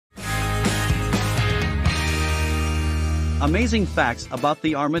Amazing facts about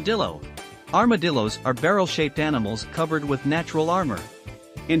the armadillo. Armadillos are barrel-shaped animals covered with natural armor.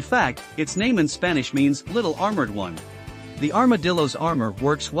 In fact, its name in Spanish means little armored one. The armadillo's armor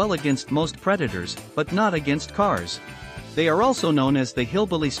works well against most predators, but not against cars. They are also known as the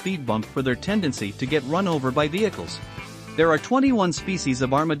hillbilly speed bump for their tendency to get run over by vehicles. There are 21 species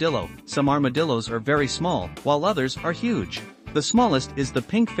of armadillo. Some armadillos are very small, while others are huge. The smallest is the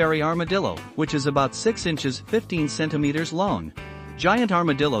pink fairy armadillo, which is about 6 inches 15 centimeters long. Giant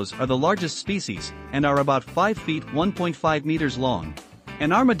armadillos are the largest species, and are about 5 feet 1.5 meters long.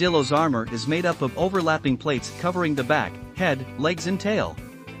 An armadillo's armor is made up of overlapping plates covering the back, head, legs and tail.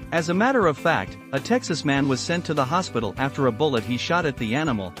 As a matter of fact, a Texas man was sent to the hospital after a bullet he shot at the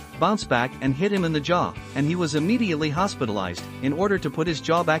animal bounced back and hit him in the jaw, and he was immediately hospitalized in order to put his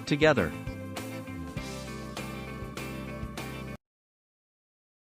jaw back together.